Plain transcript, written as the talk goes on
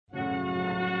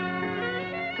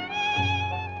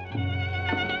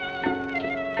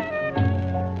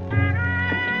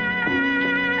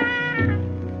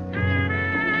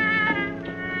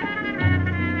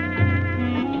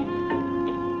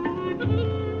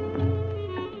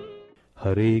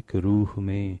हर एक रूह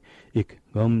में एक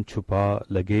गम छुपा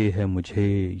लगे है मुझे,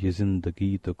 ये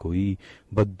जिंदगी तो कोई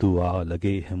बद्दुआ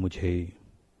लगे है मुझे।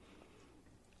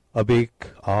 अब एक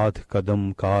आध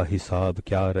कदम का हिसाब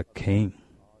क्या रखें,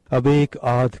 अब एक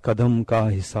आध कदम का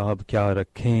हिसाब क्या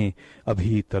रखें,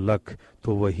 अभी तलक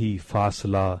तो वही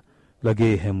फासला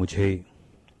लगे है मुझे।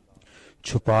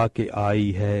 छुपा के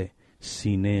आई है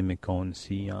सीने में कौन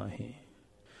सी आहें,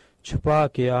 छुपा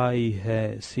के आई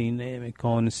है सीने में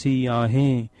कौन सी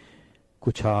आहें,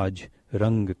 कुछ आज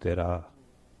रंग तेरा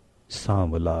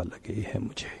सांवला लगे है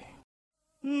मुझे।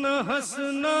 न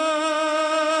हंसना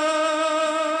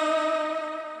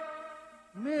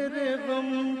मेरे गम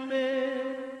पे,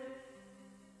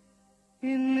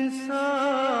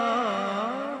 इंसाफ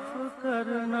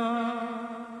करना,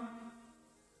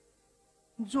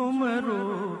 जो मैं रो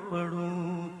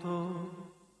पड़ूं तो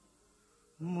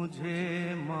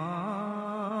मुझे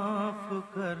माफ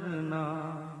करना।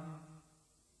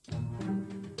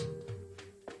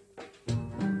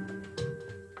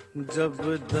 जब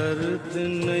दर्द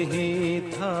नहीं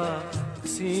था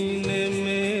सीने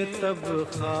में तब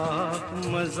खाक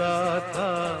मजा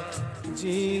था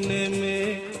जीने में,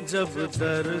 जब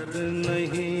दर्द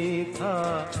नहीं था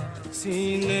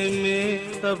सीने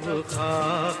में तब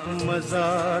खाक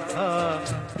मजा था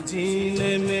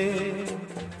जीने में।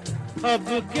 अब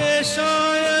के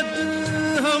शायद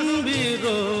हम भी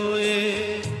रोए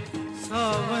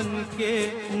सावन के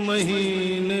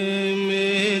महीने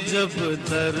में, जब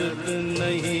दर्द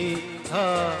नहीं था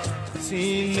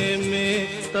सीने में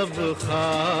तब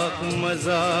खाक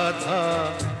मजा था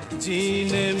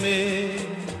जीने में।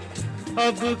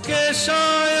 अब के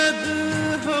शायद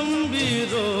हम भी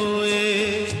रोए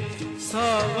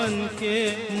सावन के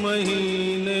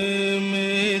महीने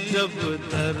में, जब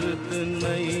दर्द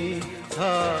नहीं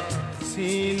था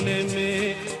सीने में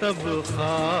तब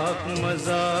खाक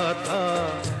मजा था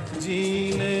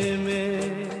जीने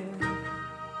में।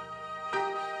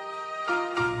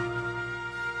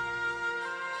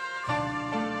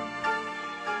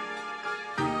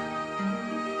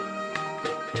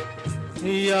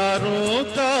 यारों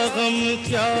का गम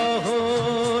क्या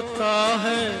होता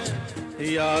है,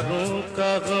 यारों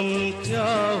का गम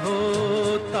क्या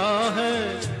होता है,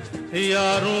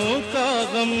 यारों का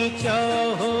गम क्या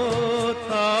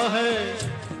होता है,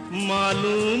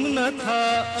 मालूम न था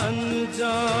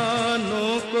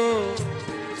अनजानों को।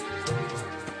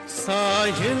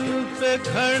 साहिल पे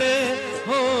खड़े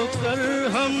होकर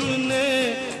हमने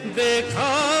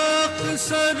देखा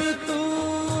अक्सर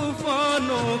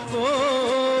तूफानों को।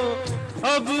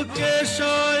 अब के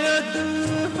शायद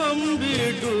हम भी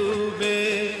डूबे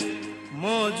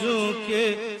मौजों के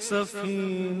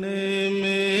सफीने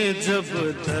में, जब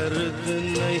दर्द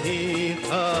नहीं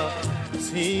था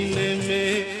सीने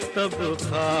में तब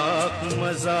खाक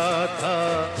मजा था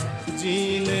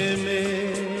जीने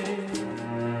में।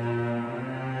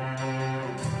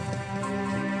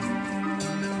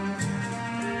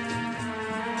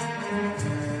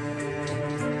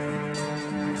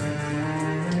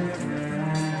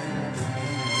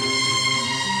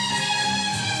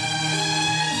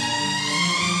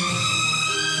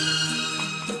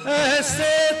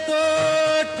 ऐसे तो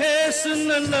ठेस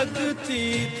न लगती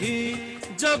थी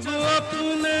जब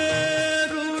अपने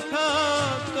रूठा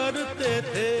करते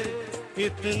थे,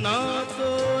 इतना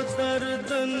तो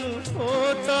दर्दन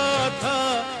होता था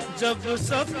जब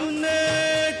सपने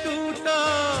टूटा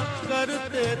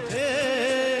करते थे।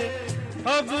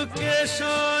 अब के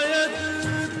शायद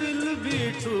दिल भी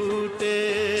टूटे,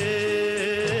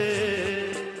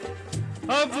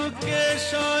 अब के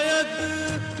शायद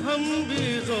हम भी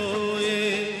रोए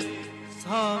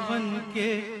सावन के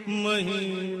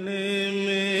महीने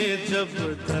में, जब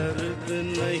दर्द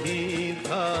नहीं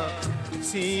था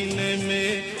सीने में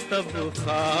तब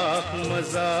खाक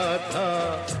मजा था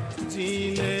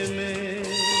जीने में।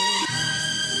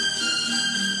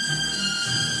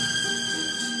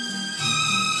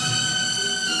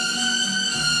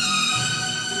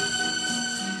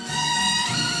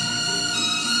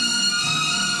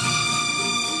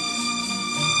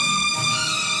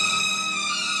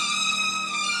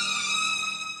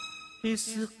 इस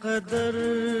कदर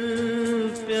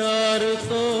प्यार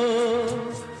तो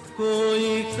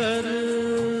कोई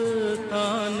करता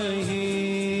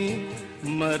नहीं,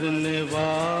 मरने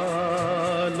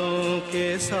वालों के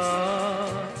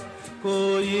साथ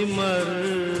कोई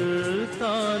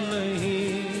मरता नहीं।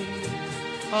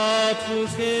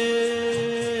 आपके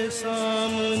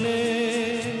सामने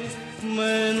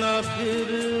मैं ना फिर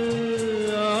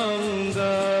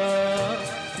आऊंगा,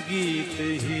 गीत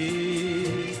ही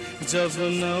जब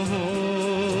न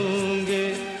होंगे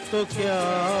तो क्या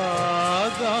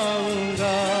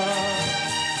गाऊंगा।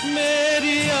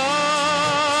 मेरी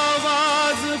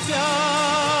आवाज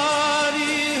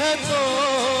प्यारी है तो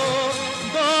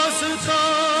दोस्तों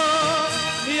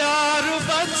यार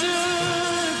बच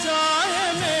जाए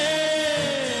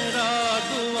मेरा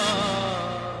दुआ।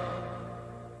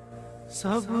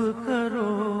 सब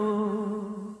करो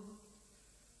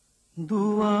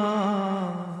दुआ,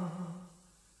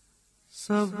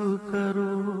 सब करो।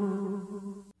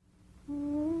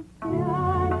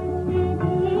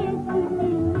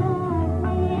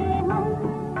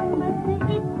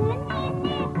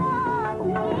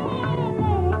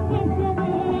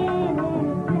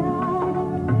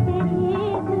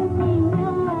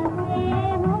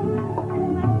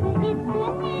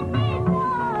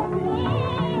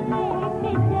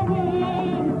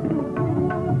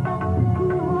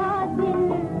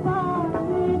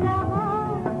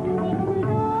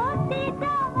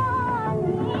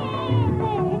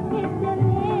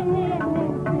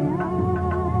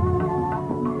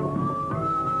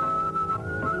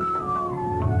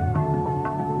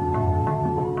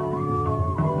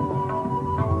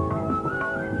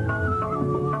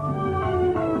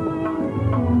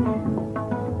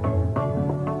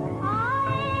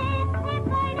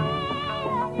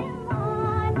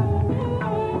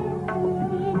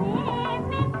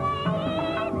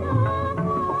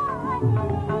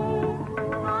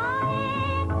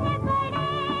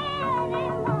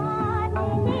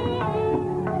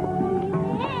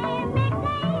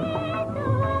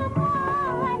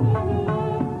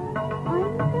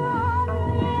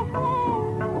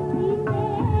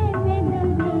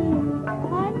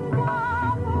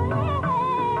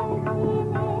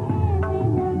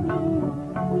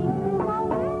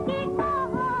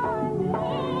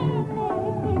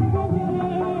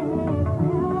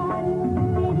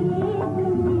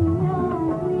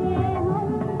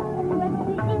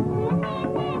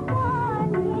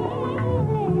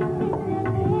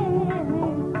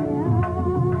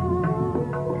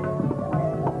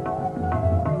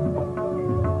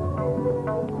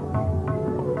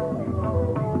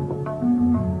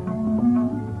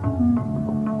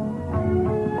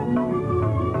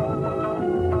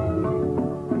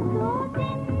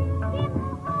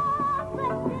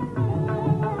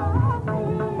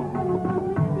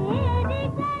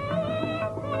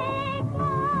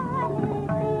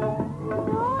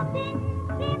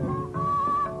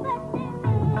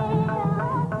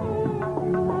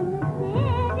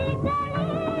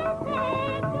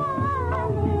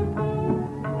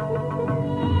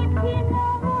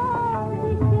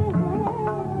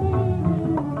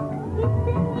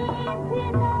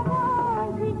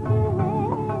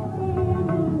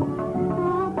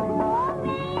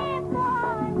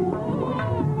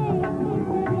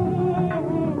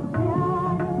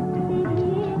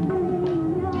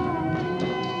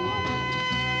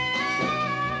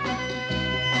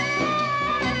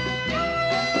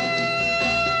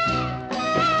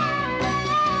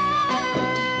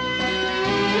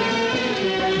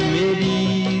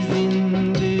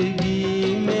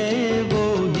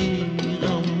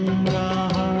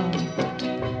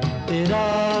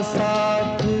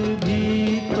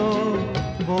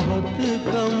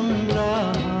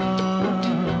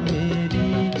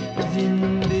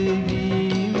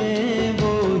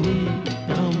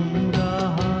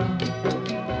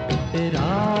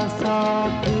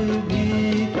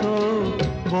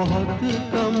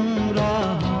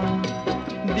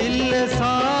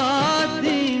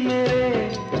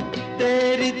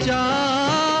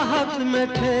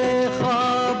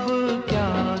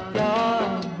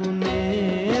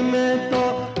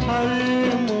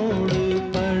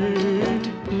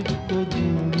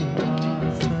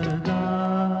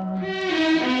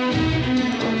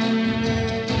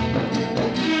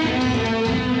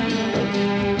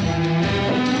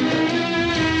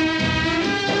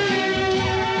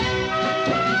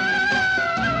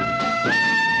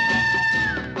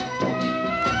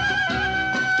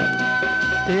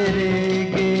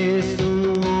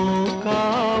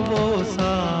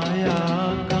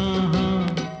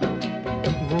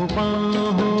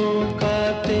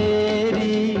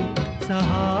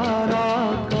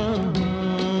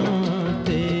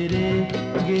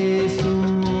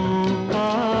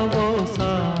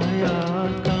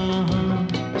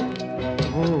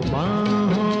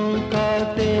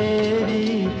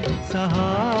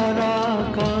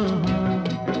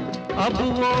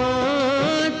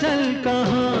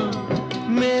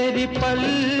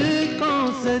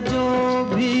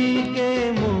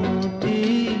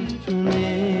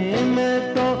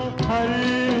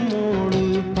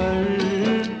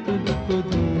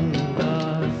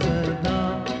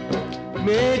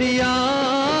 मेरी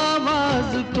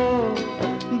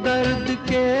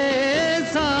के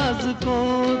साज को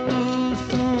तू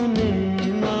सुने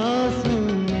ना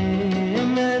सुने,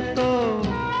 मैं तो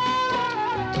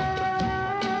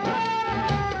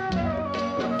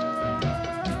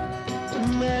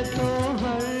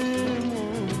हर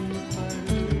मोड़ पर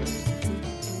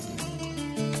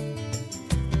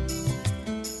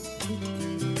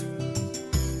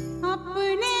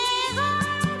अपने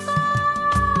गम को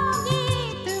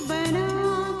गीत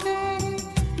बनाकर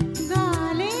गा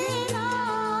लेना।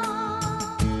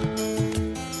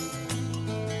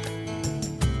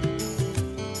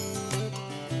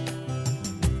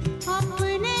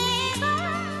 अपने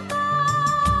गम को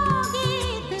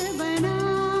गीत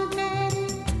बनाकर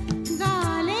गा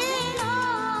लेना।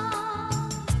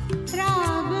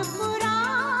 राग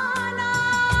पुराना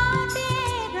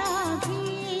तेरा भी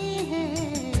है,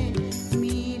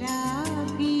 मेरा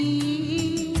भी।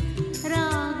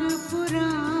 राग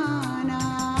पुराना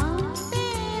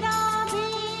तेरा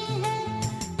भी है,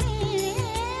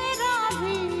 मेरा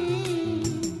भी।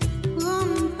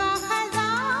 गम का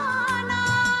खजाना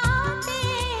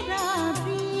तेरा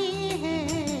भी है,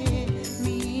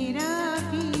 मेरा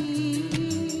भी।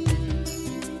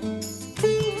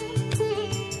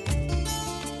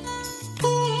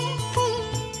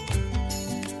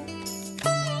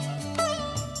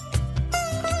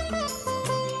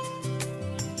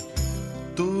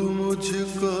 तू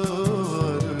मुझको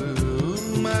और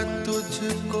मैं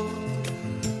तुझको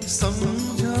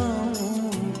समझाऊं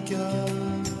क्या?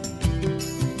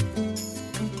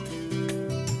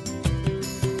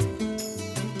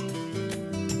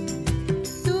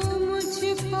 तू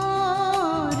मुझको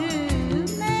और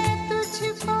मैं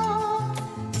तुझको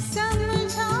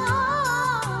समझाऊं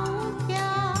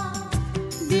क्या?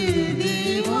 दिल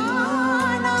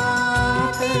दीवाना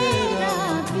तेरा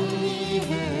भी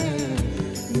है,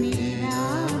 मेरा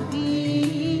भी।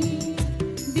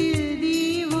 दिल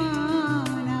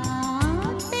दीवाना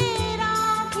तेरा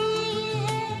भी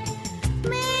है,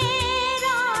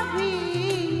 मेरा भी।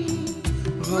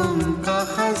 गम का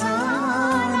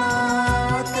खजाना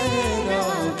तेरा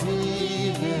भी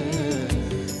है,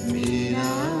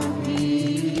 मेरा भी।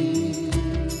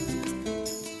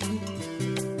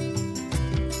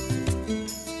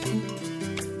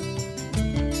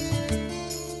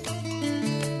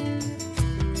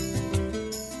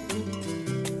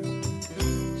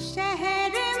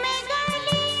 शहर में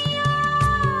गलियों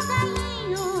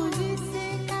गलियों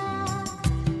जिसका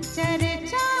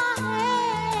चर्चा है।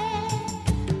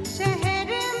 शहर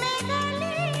में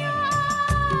गलियों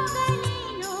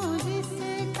गलियों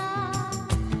जिसका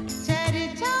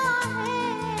चर्चा है।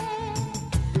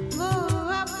 वो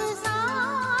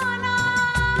अफसाना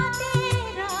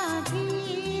तेरा भी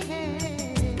है,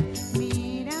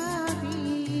 मेरा भी।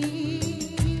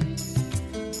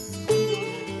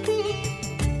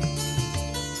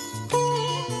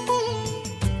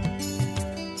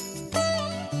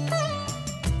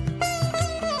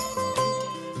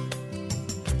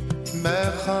 मैं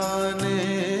खाने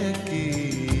की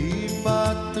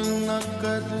बात न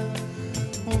कर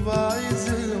वाइज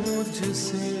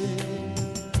मुझसे।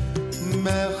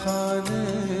 मैं खाने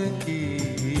की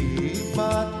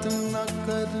बात न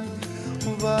कर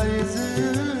वाइज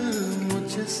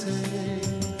मुझसे।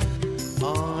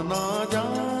 आना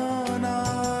जाना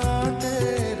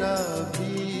तेरा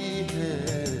भी है,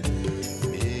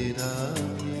 मेरा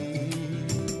भी।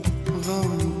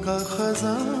 गम का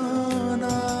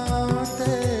खजाना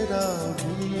तेरा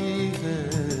भी है,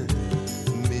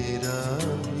 मेरा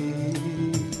भी।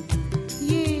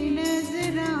 ये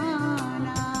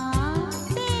नजराना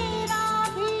तेरा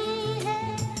भी है,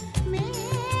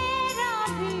 मेरा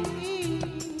भी।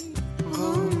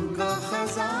 गम का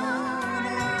खजाना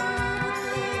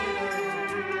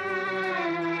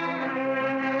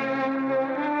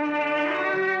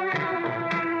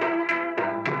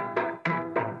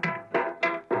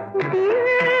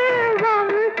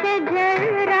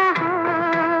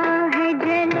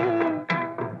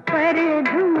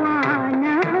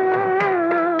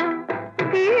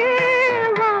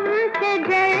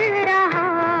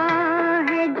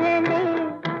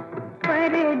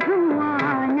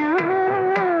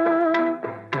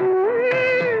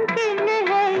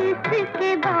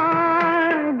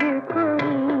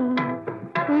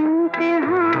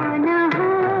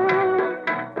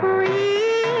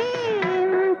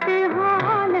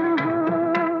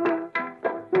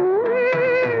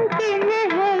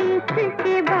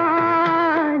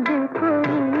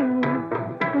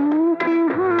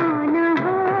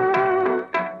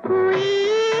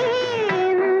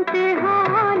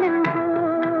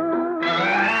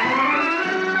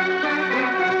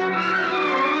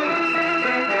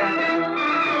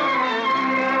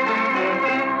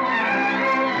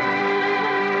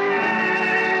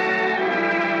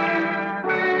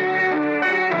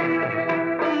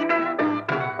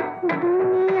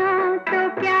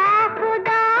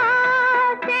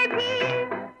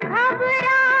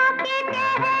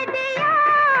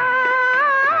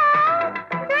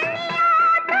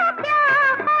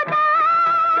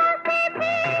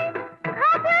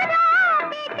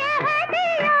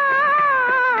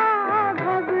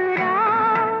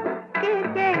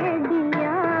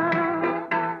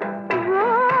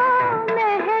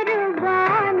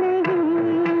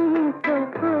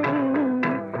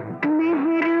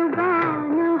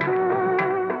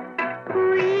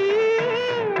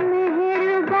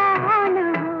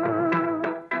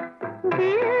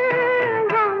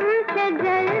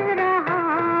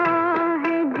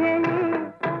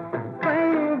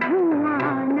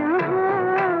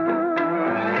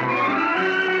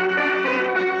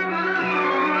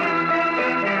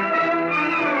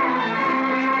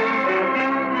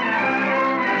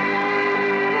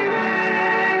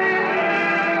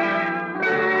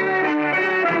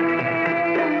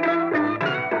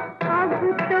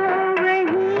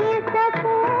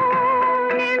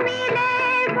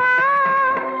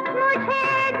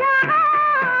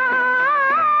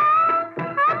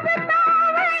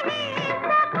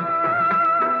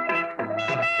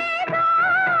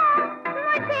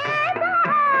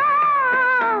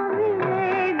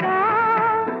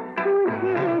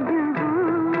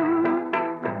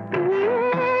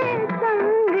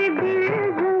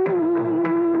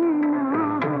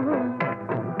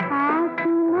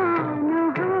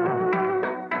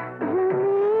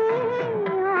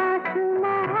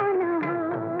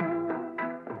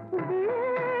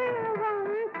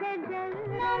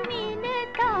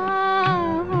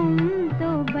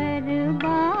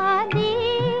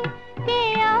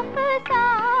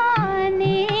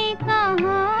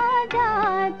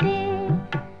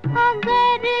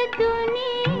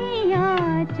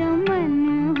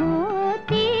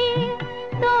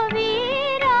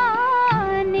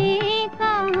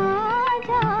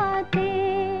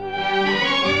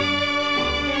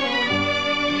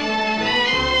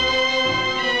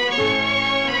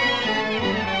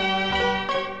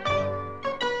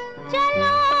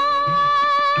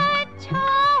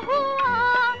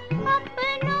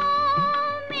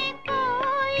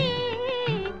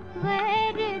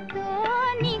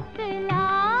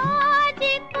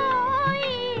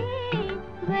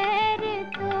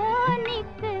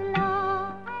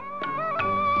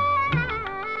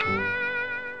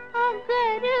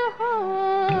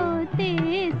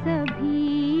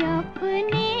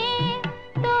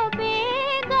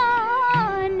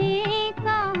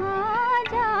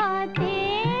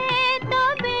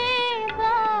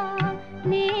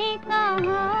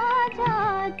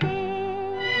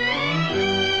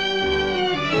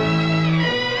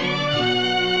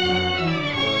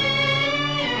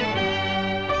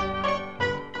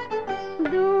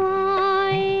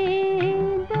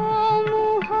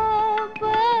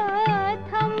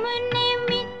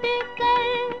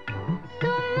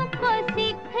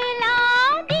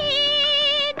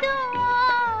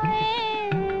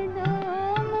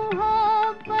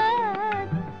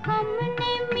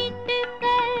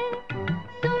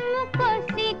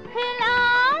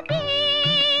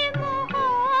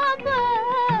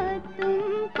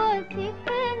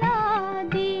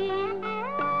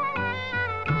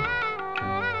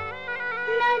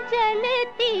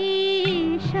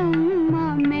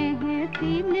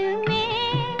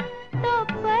में तो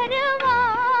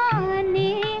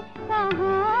परवाने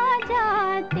कहाँ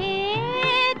जाते,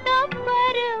 तो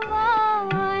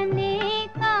परवाने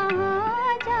कहाँ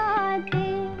जाते।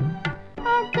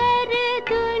 अगर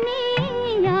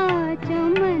दुनिया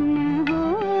चमन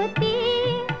होती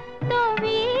तो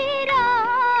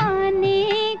वीराने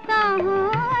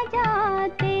कहाँ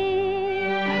जाते।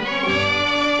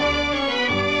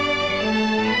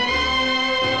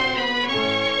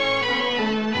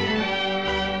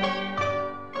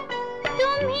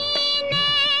 तुम्हीं ने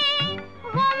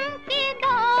गम की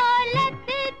दौलत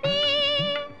दी,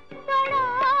 बड़ा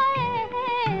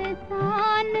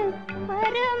एहसान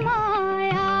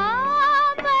फरमाया,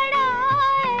 बड़ा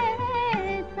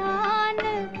एहसान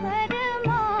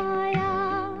फरमाया।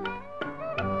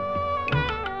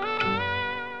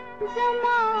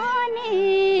 ज़माने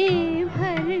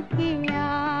भर के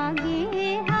आगे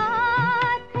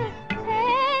हाथ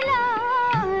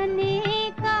फैलाने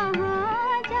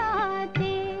कहाँ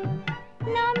जाते। न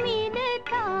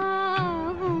मिलता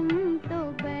हमको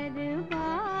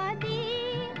बर्बादी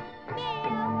के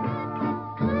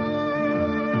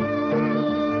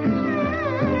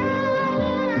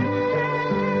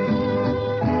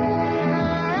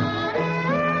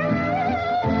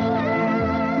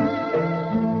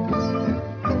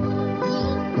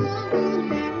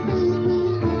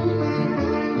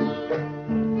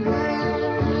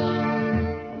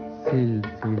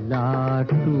सिलसिला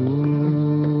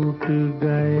टूट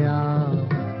गया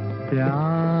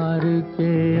प्यार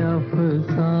के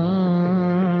अफसानों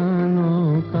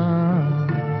का,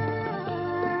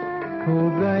 हो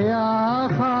गया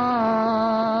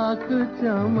खाक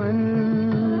चमन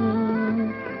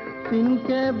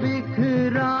इनके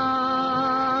बिखरा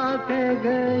के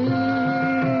गई।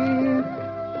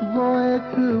 वो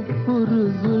एक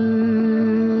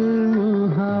पुरजुल्म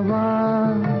हवा,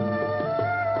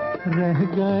 रह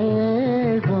गए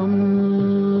गम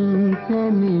के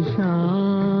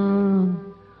निशान।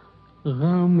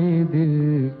 गमे दिल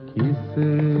किस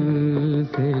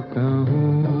से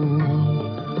कहूँ,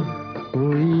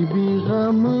 कोई भी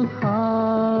गम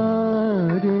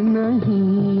खार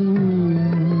नहीं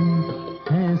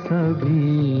है, सभी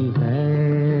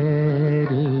गैर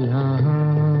यहाँ।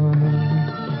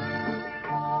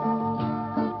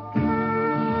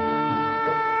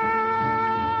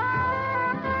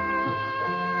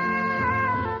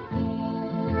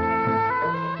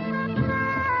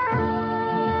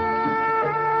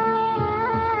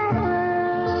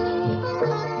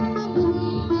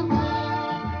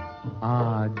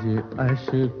 आज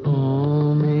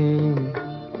अश्कों में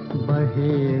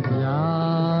बहे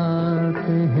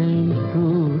जाते हैं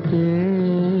टूटे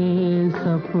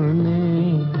सपने,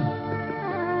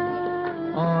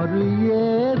 और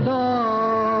ये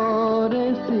दौर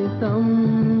सितम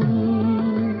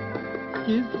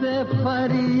किससे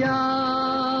फरियाद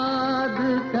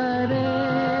करे।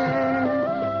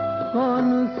 कौन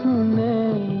सुने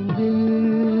दिल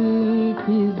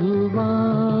की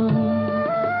जुबान,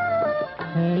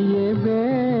 है ये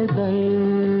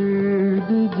बेदर्द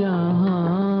जहां।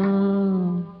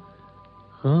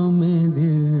 गमे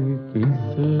दिल किस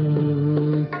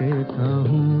से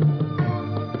कहूँ,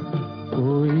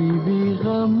 कोई भी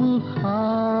गम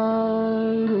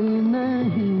खार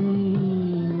नहीं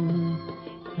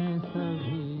है,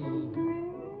 सभी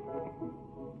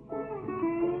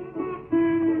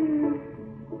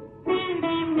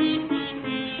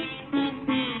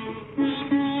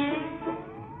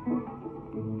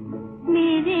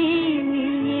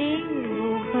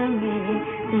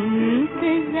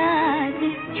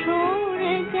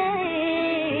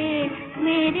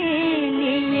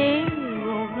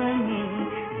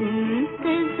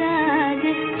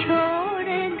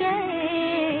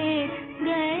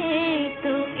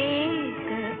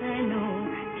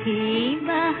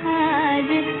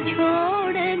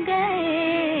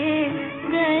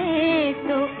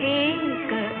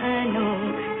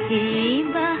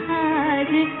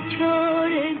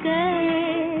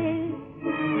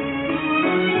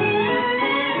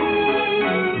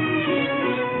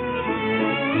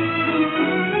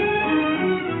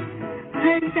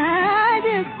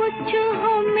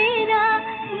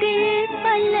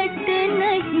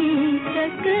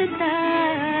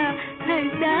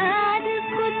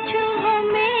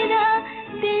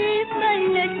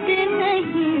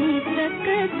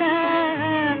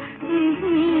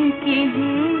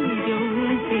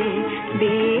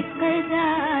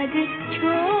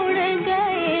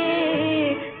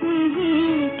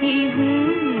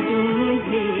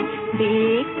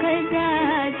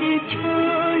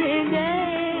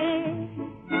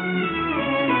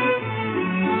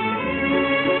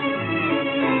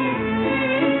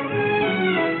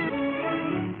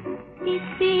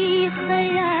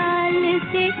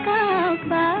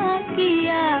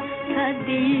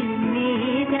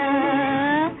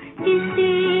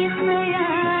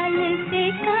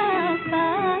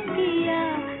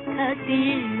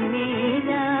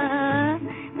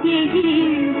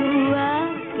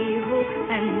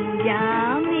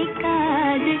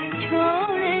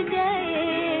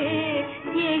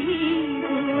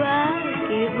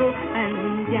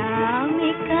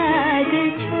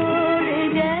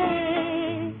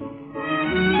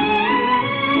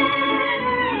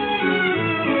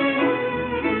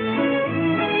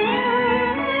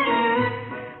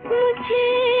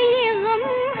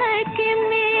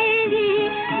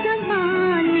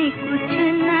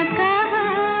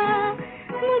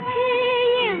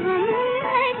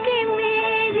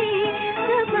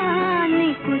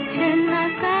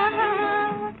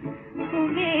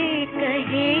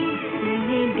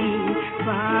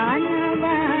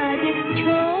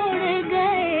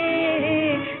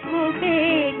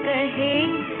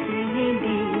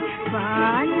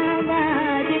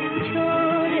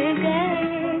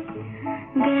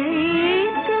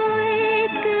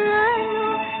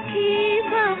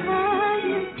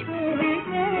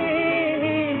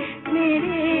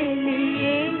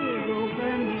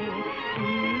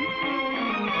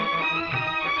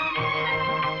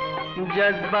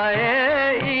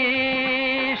जज्बाए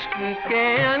इश्क के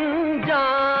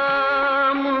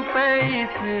अंजाम पे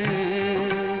इस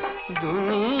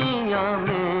दुनिया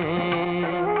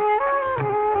में,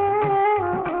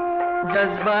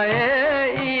 जज्बाए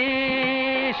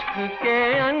इश्क के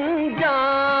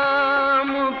अंजाम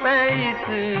पे इस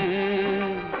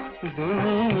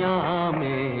दुनिया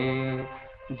में,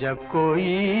 जब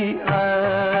कोई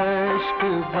अश्क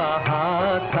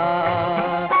बहाता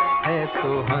है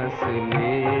तो हंस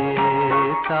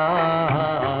लेता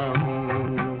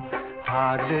हूँ,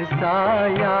 हादसा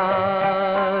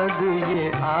याद ये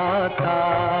आता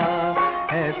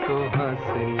है तो हंस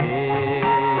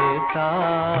लेता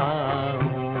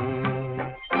हूँ।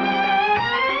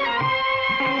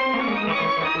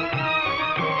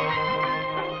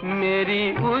 मेरी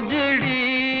उजड़ी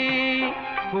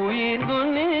हुई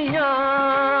दुनिया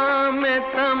में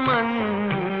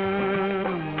तमन्ना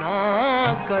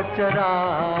कचरा,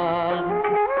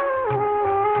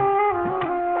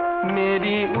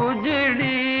 मेरी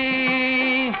उजड़ी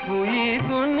हुई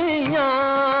दुनिया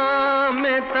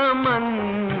में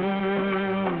तमन्ना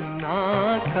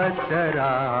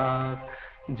कचरा,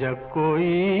 जब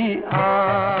कोई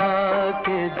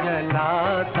आके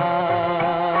जलाता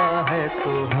है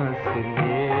तो हंस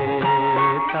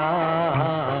लेता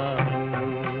हूँ।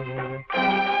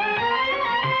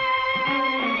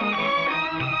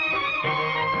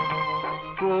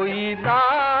 कोई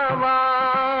दावा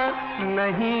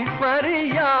नहीं,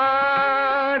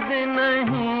 फरियाद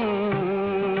नहीं,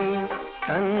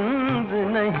 तंज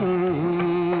नहीं,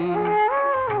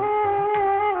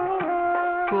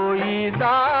 कोई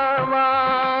दावा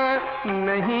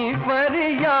नहीं,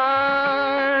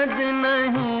 फरियाद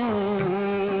नहीं,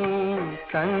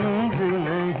 तंज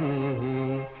नहीं,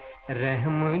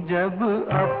 रहम जब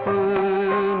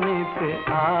अपने पे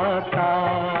आता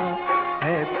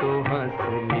है तो हंस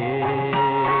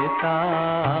लेता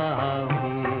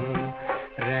हूँ,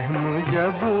 रहम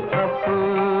जब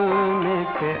अपने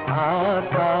पे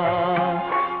आता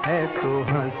है तो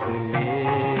हंस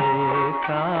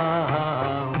लेता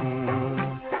हूँ,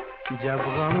 जब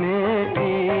गमे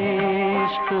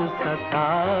इश्क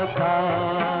सताता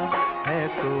है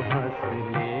तो हंस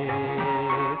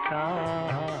लेता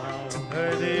हूँ।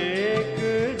 हर एक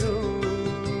रूह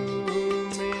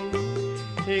में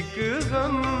एक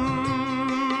गम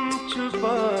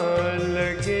छुपा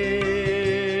लगे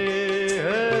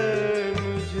है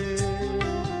मुझे,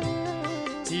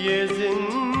 ये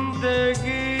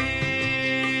जिंदगी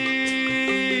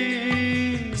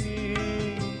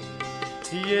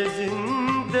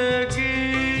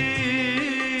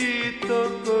तो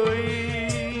कोई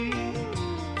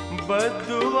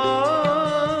बद्दुआ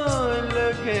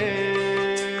लगे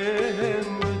है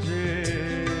मुझे,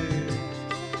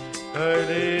 हर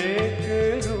एक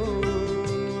रूह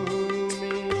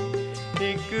में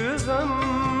एक गम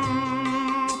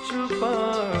छुपा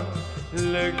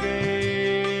लगे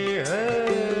है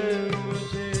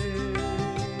मुझे,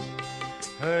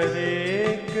 हर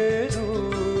एक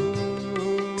रूह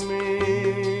में।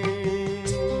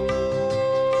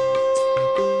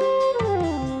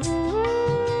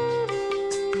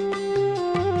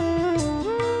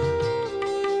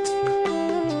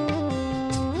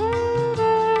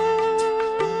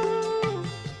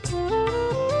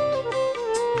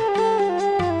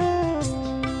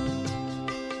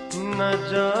 न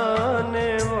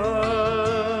जाने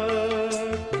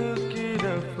वक्त की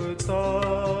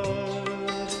रफ्तार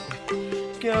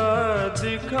क्या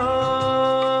दिखाती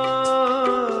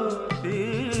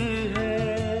है,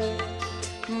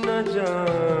 न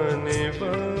जाने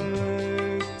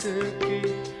वक्त की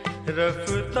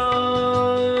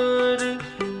रफ्तार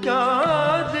क्या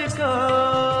दिखाती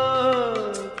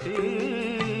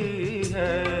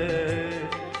है,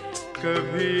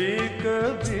 कभी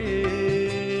कभी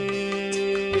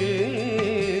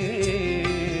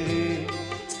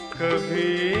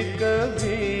कभी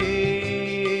कभी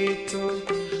तो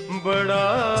बड़ा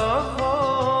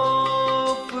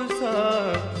खौफ सा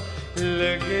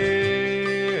लगे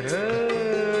है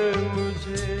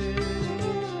मुझे,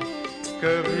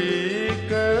 कभी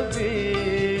कभी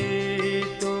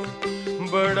तो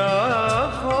बड़ा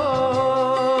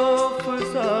खौफ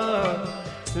सा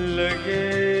लगे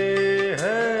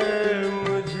है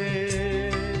मुझे,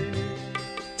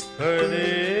 हर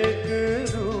एक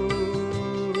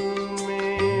रूह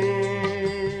में।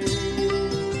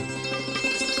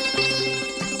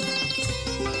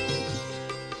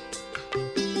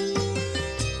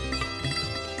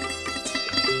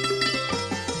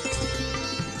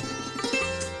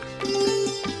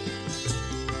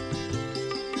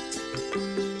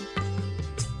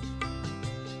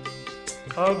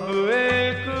 अब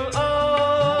एक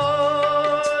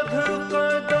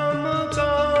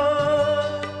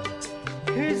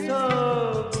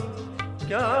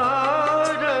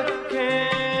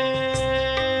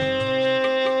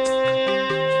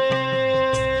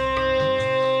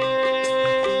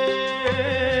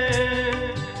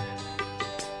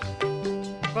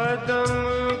कदम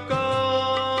का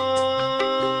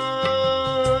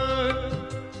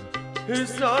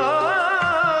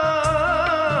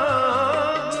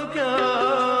हिसाब क्या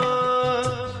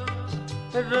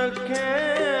रखें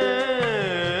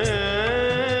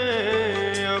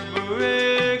अब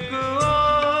एक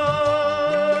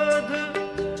आध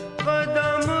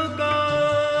कदम का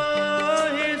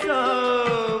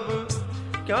हिसाब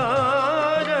क्या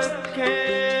रखें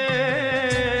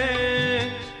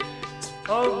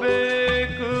अब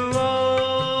एक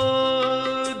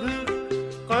आध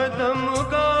कदम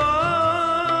का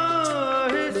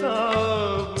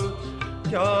हिसाब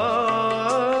क्या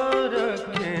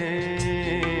रखें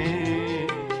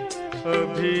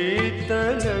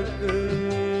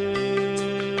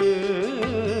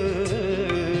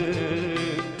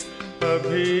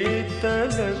अभी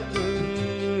तलक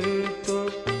तो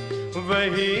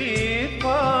वही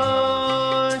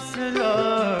फासला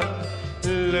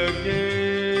लगे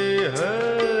है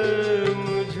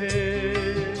मुझे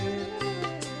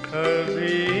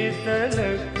अभी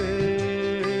तलक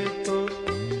तो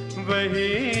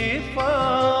वही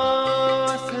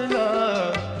फासला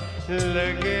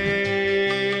लगे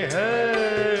है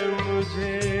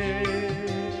मुझे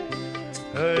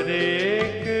हर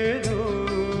एक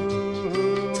रूह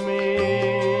में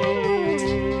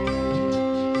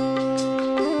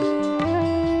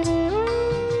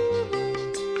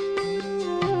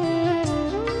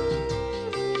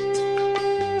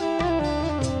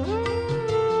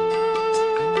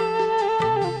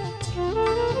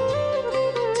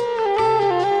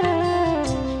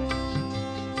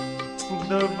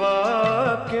दबा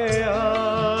के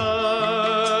आई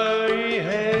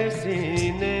है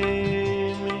सीने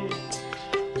में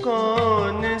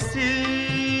कौन सी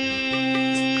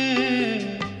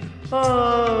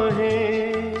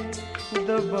आहें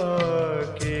दबा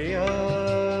के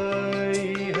आई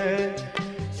है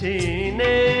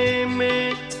सीने में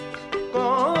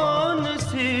कौन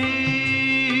सी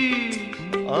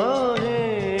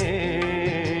आहें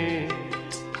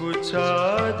कुछ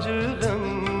आज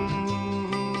रंग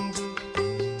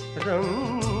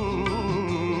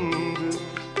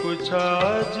कुछ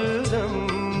आज रंग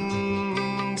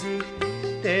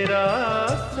तेरा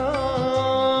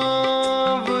सांवला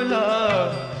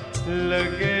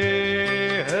लगे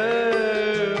है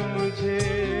मुझे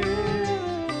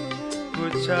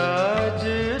कुछ आज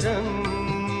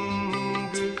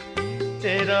रंग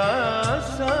तेरा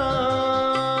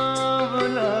सांवला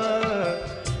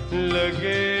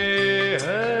लगे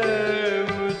है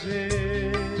मुझे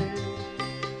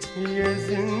ये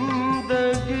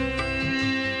जिंदगी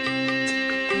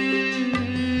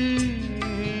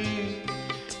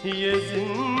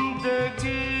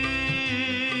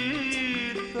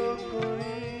तो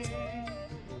कोई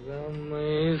गम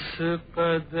इस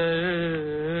कदर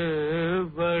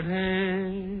बढ़े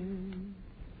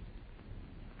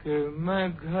कि मैं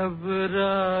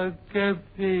घबरा के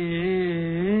पी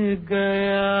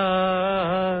गया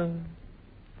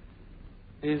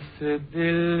इस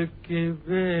दिल की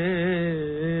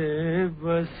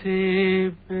बेबसी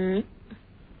पे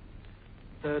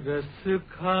तरस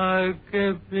खा के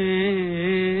पी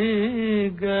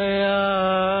गया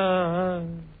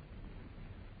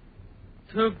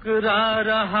ठुकरा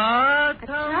रहा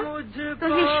था मुझको तो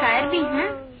ये शायर भी हैं?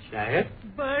 शायर?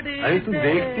 बड़ी अरे तू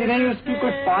देखती नहीं उसकी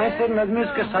कुछ 5 नज़में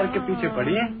उसके सर के पीछे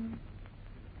पड़ी हैं।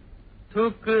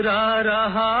 ठुकरा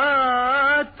रहा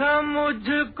था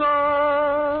मुझको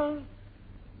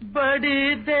बड़ी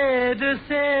देर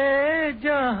से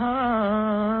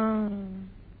जहां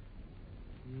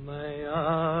मैं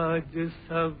आज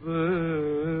सब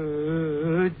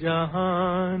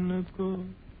जहान को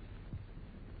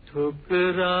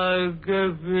ठुकरा के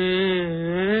भी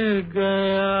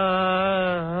गया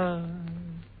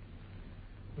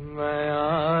मैं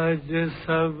आज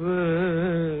सब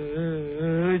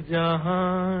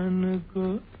जहान को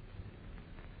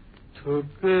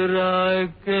ठुकरा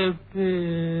के पी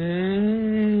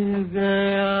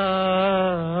गया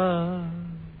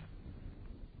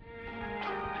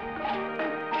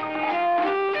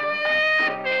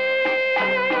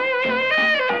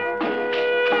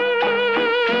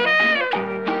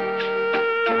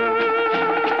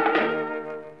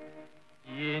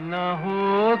ये न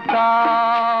होता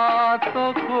तो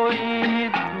कोई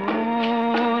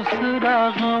दूसरा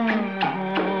गम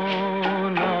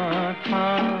होना था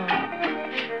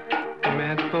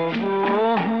मैं तो वो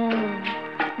हूँ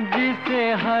जिसे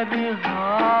हर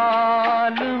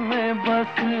हाल में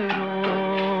बस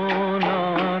रोना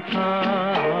था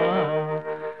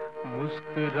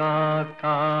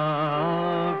मुस्कुराता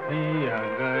भी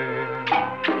अगर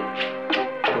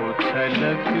तो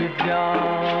छलक जा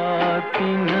आती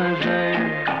नजर,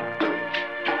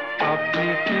 अपनी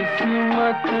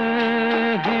किस्मत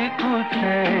ही कुछ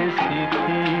ऐसी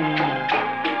थी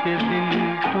कि दिल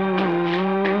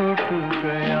टूट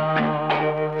गया।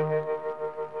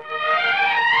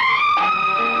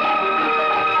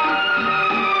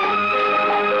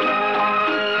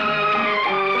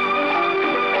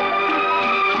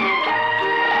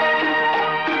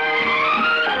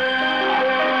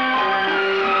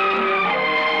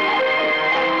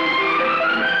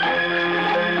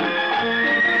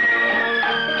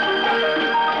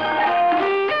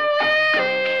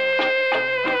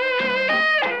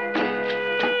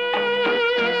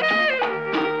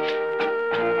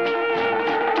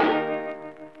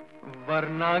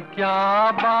 वरना क्या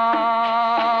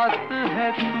बात है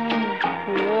तू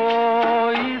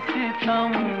कोई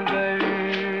सितमगर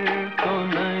तो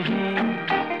नहीं,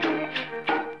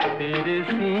 तेरे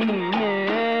सीने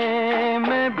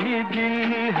में भी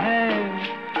दिल है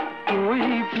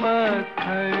कोई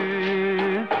पत्थर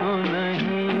तो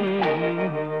नहीं।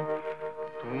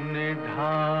 तूने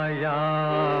ढाया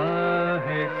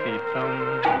है सितम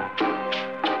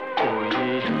तो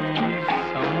यही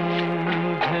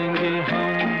समझेंगे हम,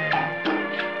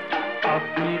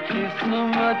 अपनी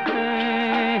किस्मत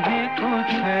ही कुछ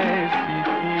ऐसी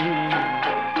थी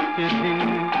कि दिल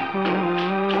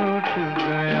टूट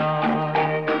गया।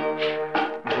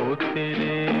 वो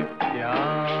तेरे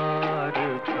प्यार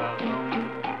का गम,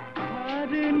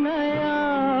 हर नया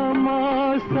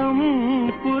मौसम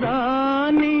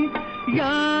पुरानी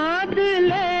याद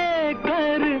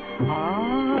लेकर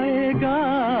आएगा,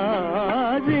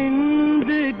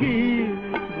 जिंदगी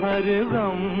भर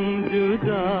गम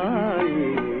जुदाई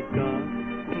का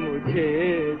मुझे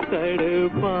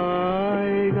तड़पाएगा।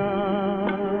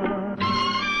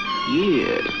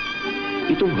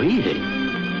 ये तो वही है।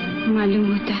 मालूम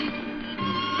होता है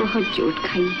बहुत चोट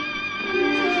खाई है।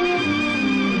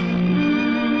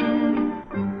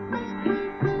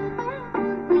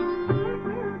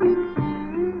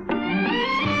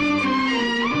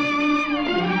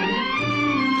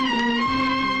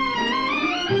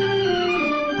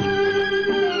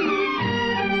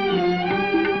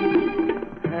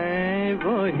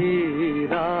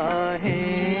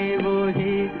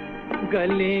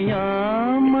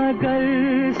 गलियां मगर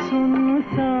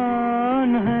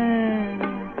सुनसान है,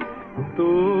 तू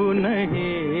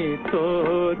नहीं तो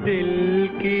दिल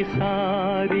की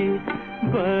सारी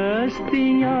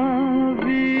बस्तियां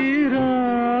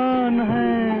वीरान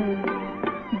है।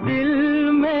 दिल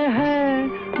में है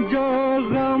जो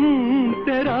गम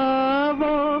तेरा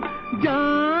वो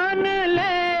जान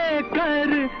लेकर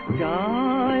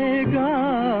जाएगा,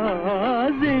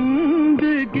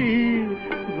 जिंदगी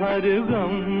हर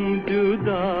गम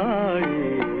जुदाई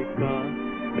का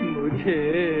मुझे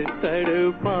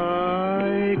तड़पाएगा।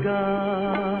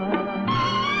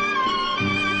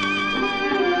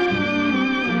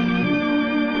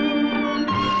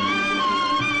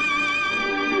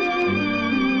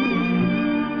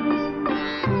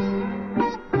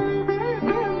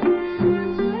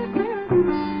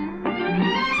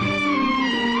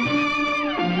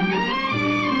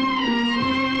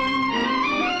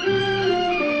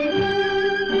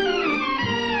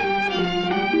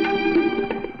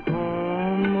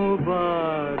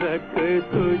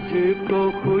 तुझको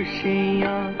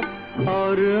खुशियाँ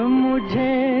और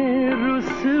मुझे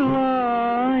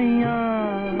रुसवाइयाँ,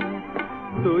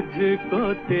 तुझको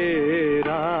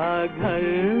तेरा घर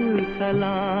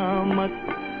सलामत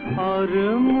और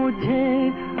मुझे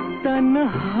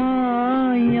तन्हाइयाँ।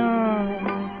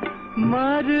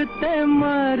 मरते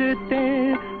मरते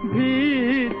भी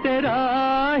तेरा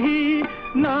ही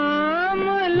नाम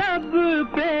लब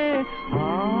पे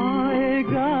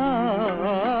आएगा,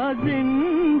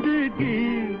 जिंदगी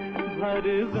भर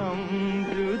गम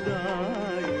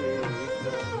जुदाई।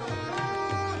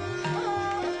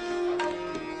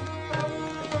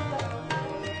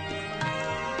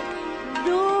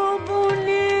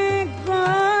 डूबने को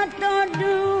तो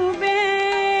डूबे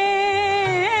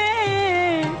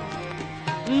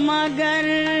मगर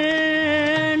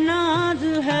नाज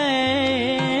है,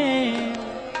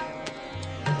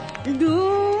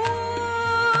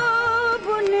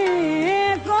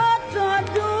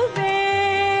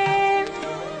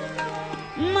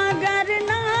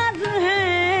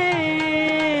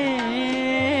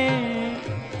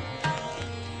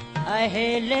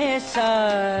 अहले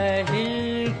साहिल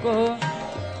को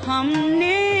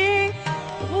हमने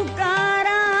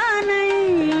पुकारा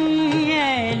नहीं,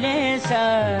 अहले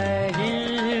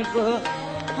साहिल को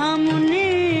हमने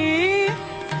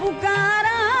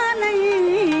पुकारा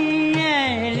नहीं,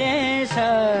 अहले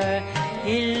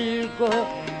साहिल को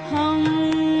हम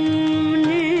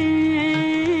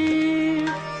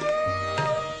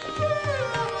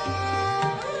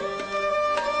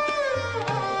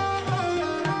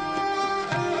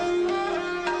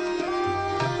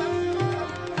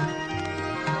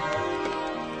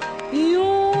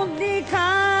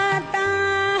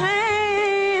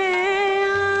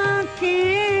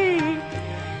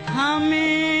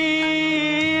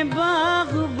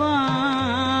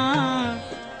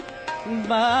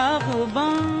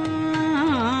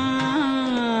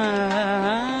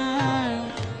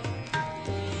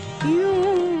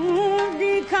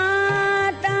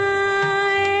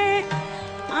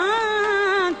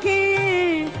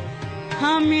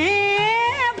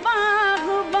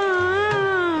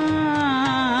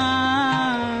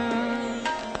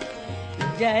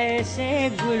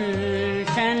जैसे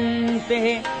गुलशन पे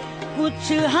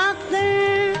कुछ हक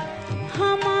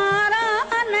हमारा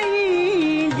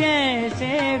नहीं, जैसे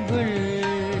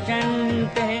गुलशन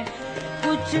पे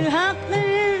कुछ हक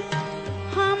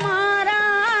हमारा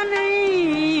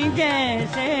नहीं,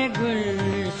 जैसे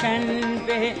गुलशन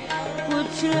पे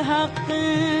कुछ हक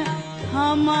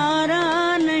हमारा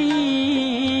नहीं।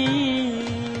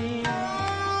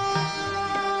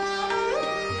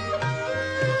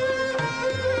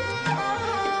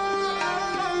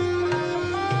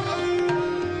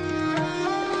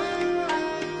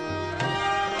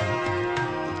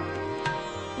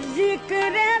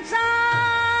 जिक्र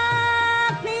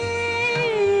साथी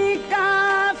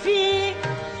काफी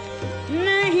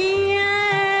नहीं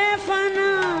है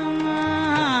फना,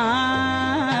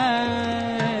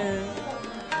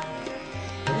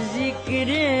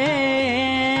 जिक्र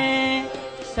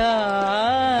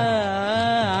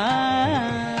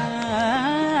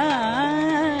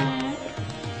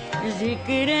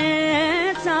जिक्र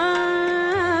साथी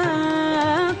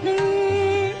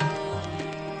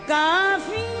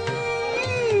काफी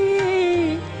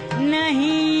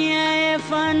नहीं है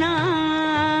फना,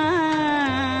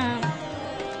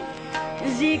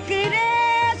 जिक्र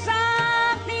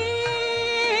साथी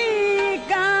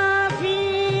काफी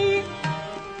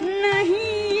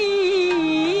नहीं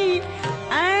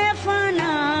है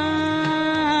फना,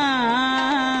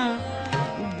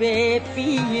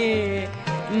 बेपिए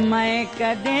मैं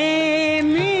कदे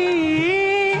में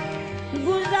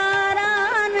गुजारा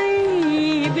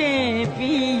नहीं,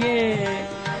 बेपिए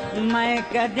मैं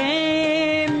कदे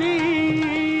में,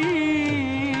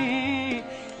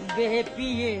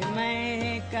 बेपिए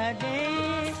मैं कदे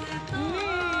में।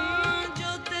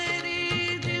 जो तेरी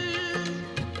दिल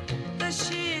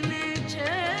कशी ने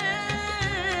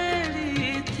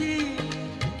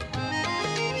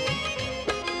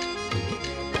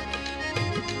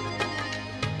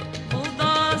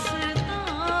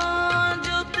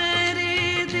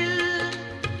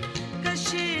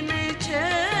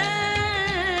छेड़ी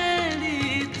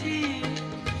थी,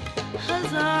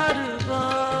 हजार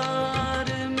बार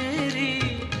मेरी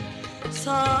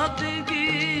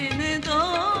सादगी ने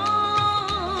दोहराई,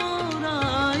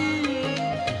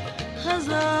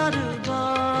 हजार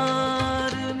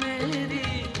बार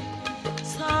मेरी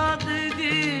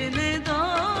सादगी ने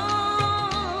दोहराई,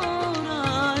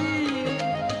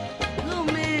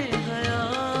 हमें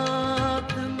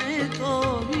हयात में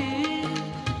कोई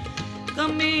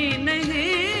कमी नहीं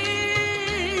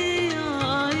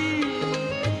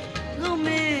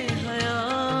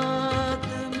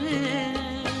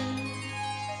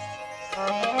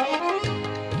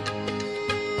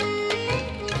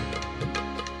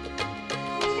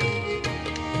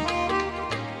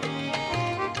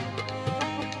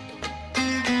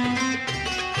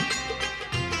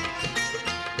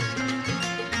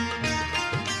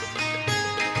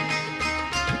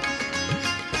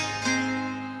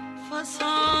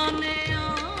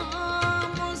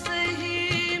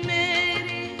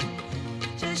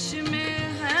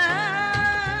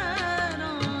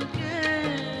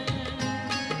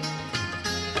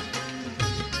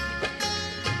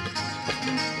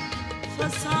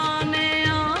फसाने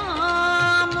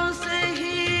आम से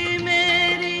ही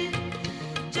मेरी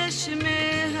चश्मे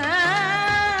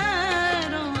हैरां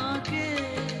के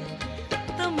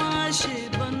तमाशे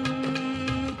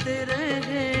बनते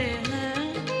रहे हैं,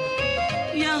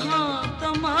 यहाँ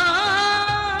तमाशाई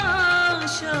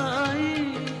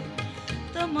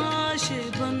तमाशे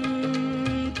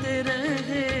बनते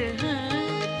रहे हैं,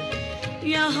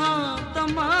 यहाँ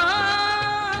तमाशाई,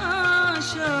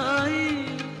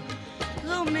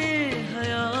 हमें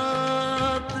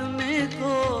हयात में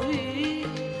कोई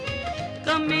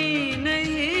कमी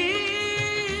नहीं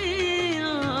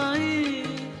आई,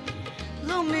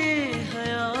 हमें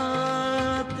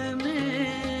हयात में।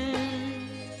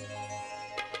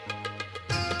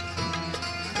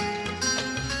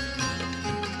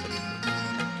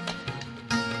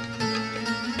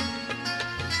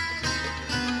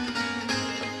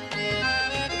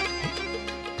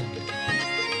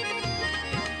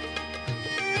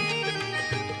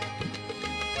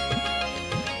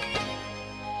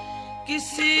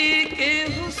 किसी के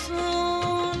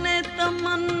हुस्न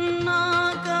तमन्ना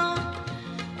का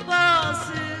पास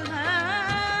है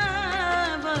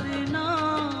वरना,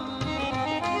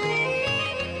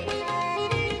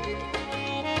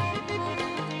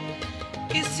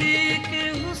 किसी के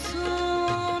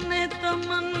हुस्न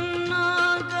तमन्ना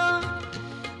का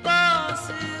पास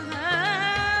है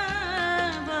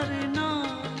वरना,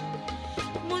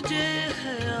 मुझे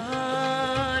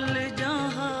ख्याल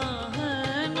जहाँ है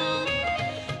ना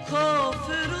खौफ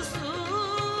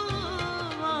रुसूल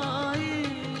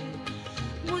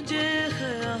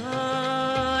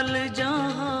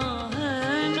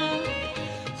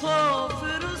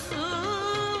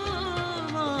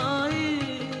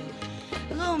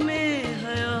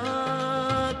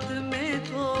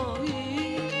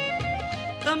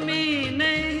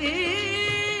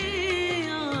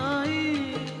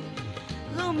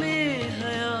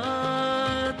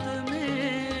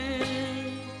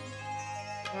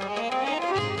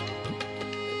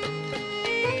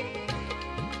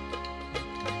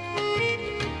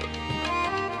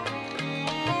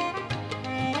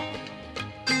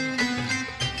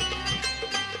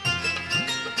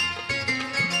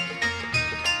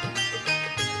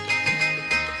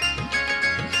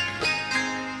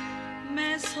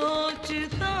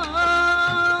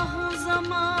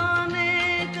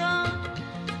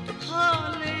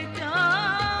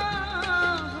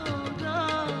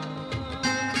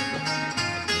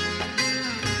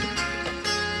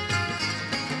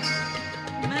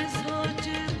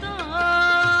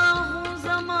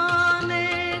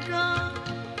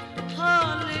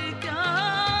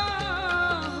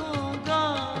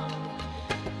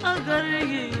अगर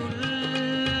ये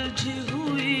उलझी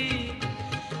हुई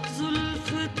जुल्फ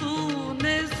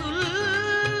तूने सुलझाई,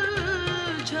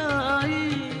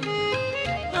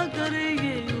 अगर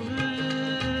ये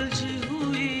उलझी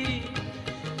हुई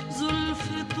जुल्फ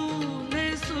तूने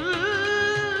सुलझाई,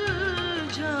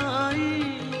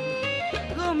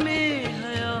 गमे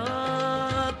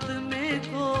हयात में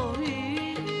कोई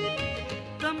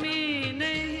कमी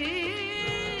नहीं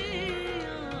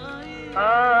आई।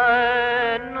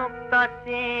 नुक्ता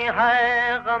सी है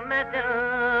गम दिल,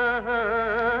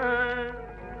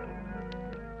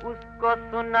 उसको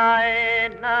सुनाए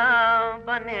ना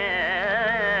बने,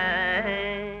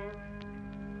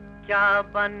 क्या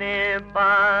बने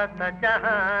बात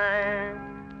जहाँ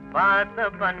बात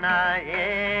बनाए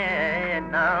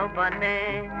ना बने,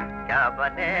 क्या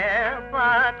बने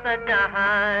बात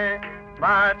जहाँ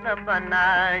बात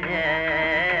बनाए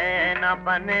ना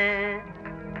बने।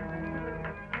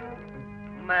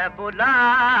 मैं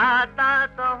बुलाता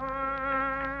तो हूँ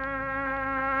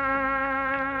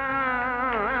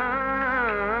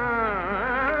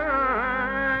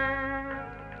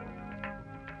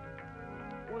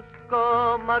उसको,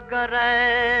 मगर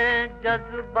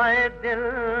जज्बे दिल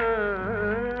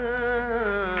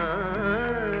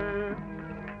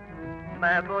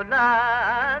मैं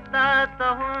बुलाता तो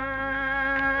हूँ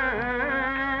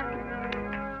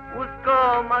उसको,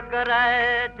 मगर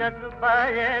जज्बे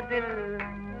दिल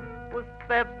उस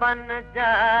पे बन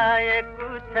जाए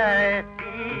कुछ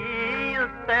ऐसी,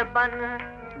 उस पे बन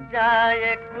जाए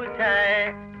कुछ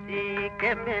ऐसी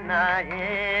के बिना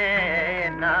ये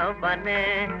न बने,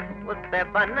 उस पे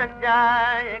बन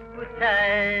जाए कुछ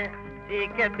ऐसी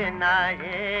के बिना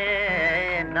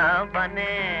ये न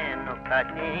बने।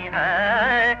 नुक्ता-सी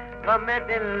है गम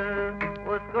दिल,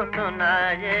 उसको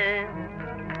सुनाए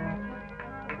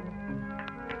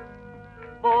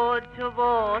बोझ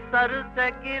वो सर से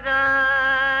गिरा,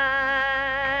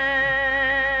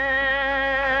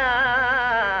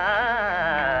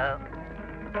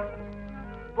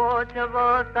 बोझ वो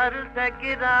सर से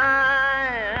गिरा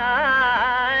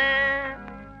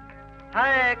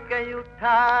है कि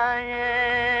उठाए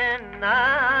ना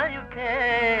उठे,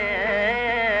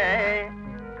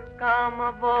 काम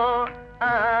वो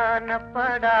आन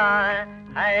पड़ा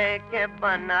है कि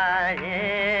बनाए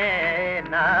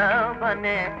ना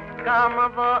बने, काम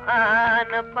वो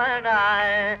आन पड़ा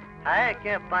है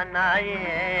कि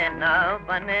बनाए ना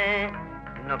बने।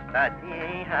 नुक्ता-सी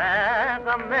है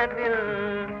गम दिल,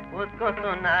 उसको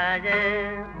सुनाए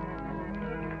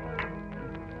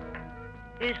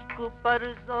इश्क पर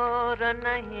जोर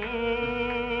नहीं,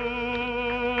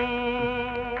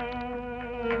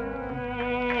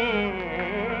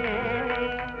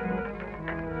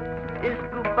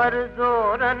 इश्क पर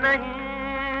जोर नहीं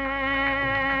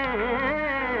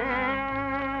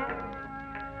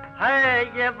है,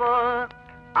 ये वो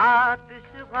आतिश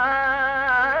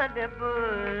गालिब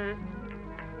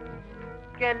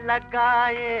के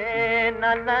लगाए न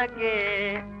लगे,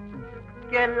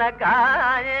 के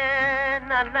लगाए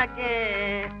न लगे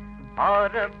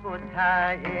और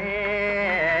बुझाए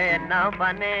न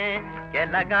बने, के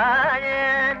लगाए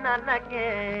न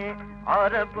लगे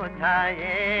और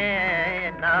बुझाए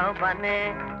न बने।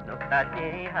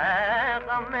 नुक्ता-सी है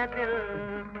गम दिल,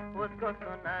 उसको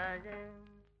सुनाए।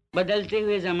 बदलते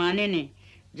हुए ज़माने ने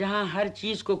जहाँ हर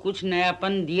चीज़ को कुछ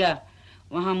नयापन दिया,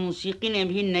 वहाँ मौसीकी ने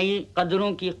भी नई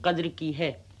कदरों की कद्र की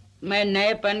है। मैं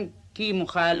नएपन की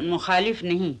मुखालिफ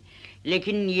नहीं,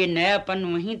 लेकिन ये नयापन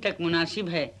वहीं तक मुनासिब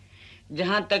है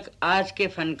जहाँ तक आज के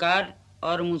फनकार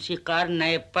और मौसीकार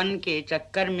नएपन के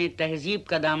चक्कर में तहजीब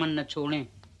का दामन न छोड़ें।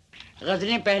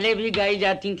 गज़लें पहले भी गाई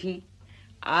जाती थीं,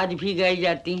 आज भी गाई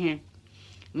जाती हैं,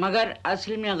 मगर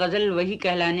असल में गज़ल वही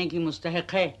कहलाने की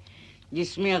मुस्तहक़ है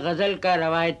जिसमें गज़ल का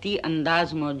रवायती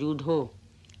अंदाज़ मौजूद हो।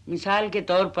 मिसाल के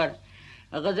तौर पर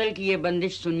गज़ल की ये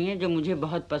बंदिश सुनिए जो मुझे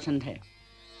बहुत पसंद है।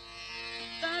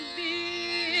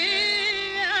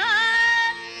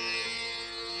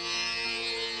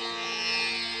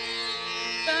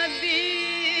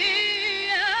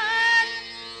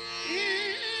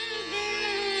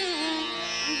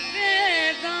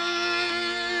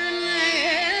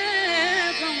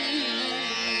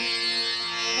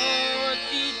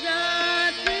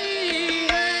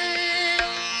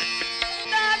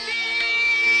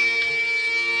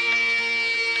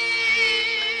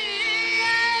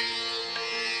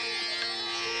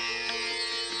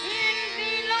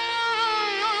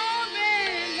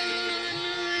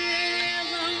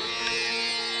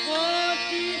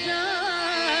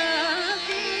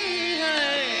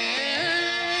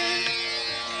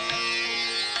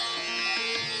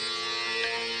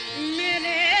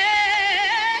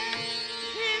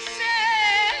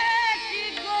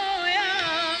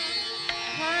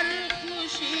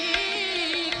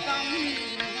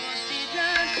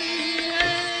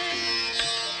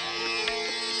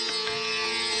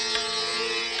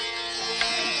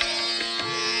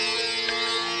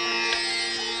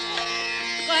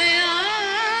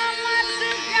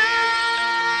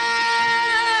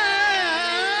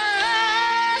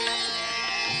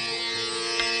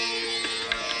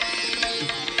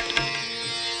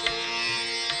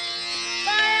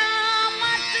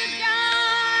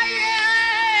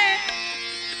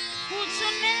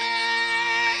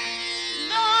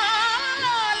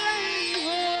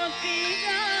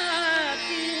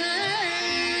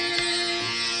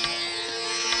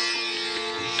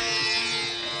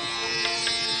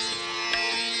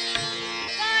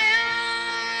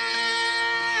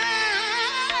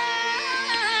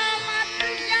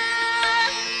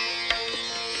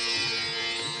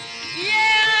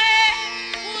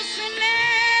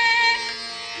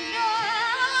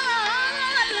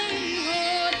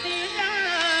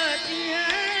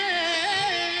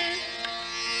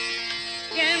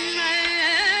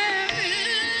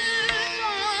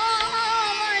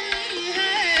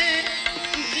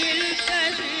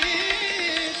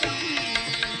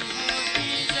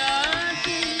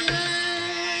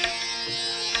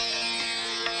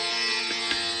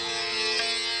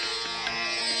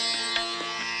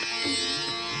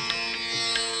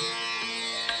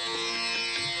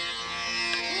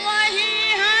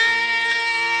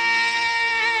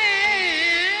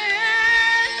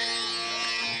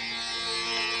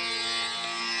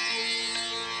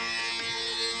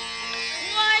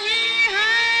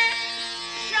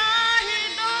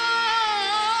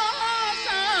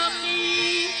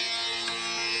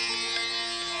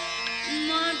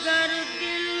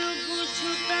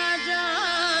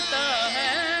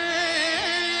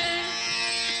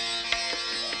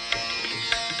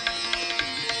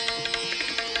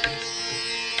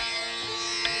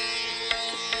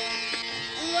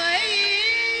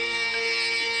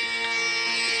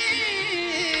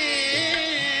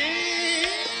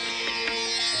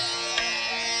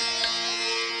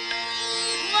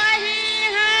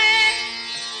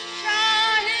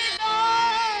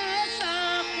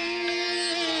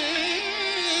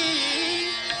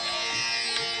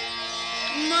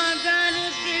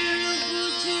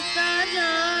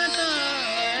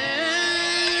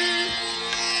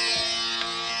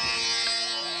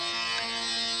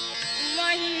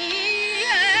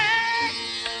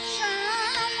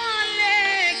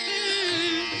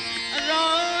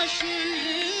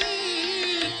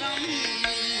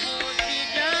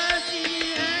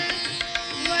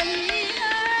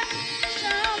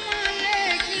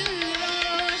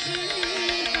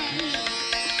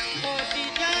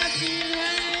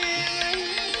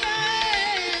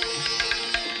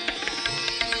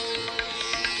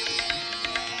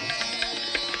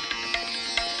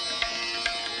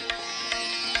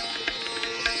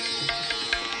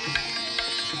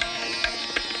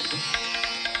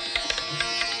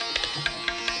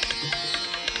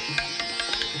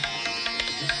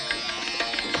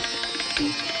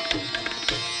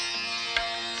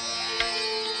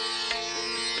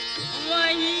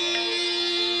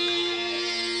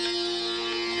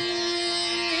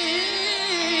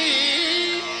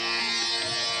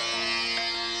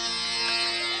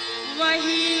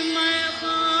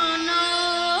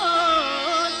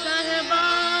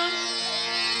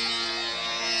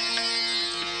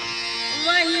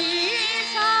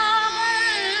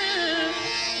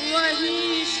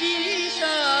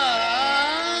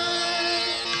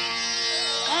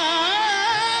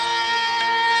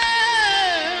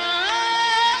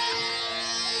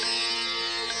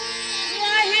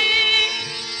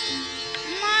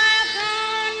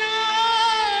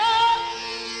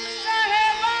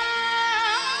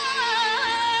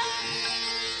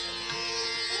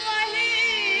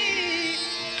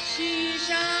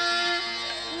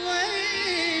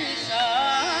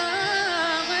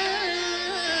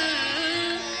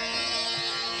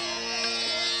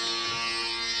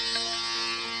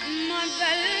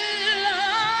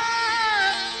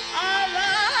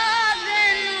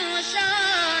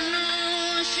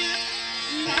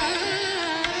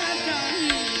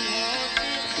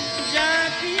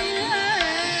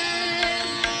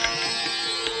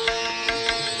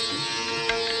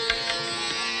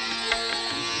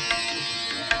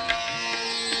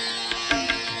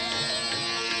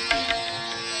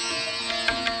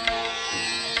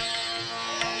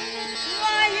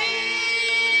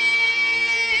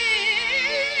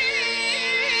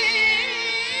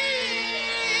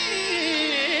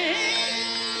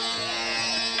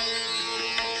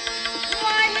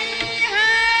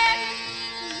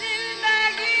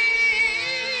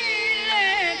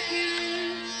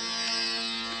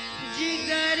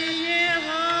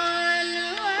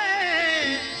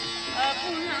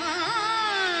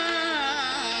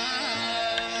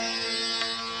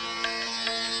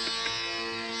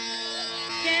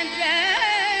 Can't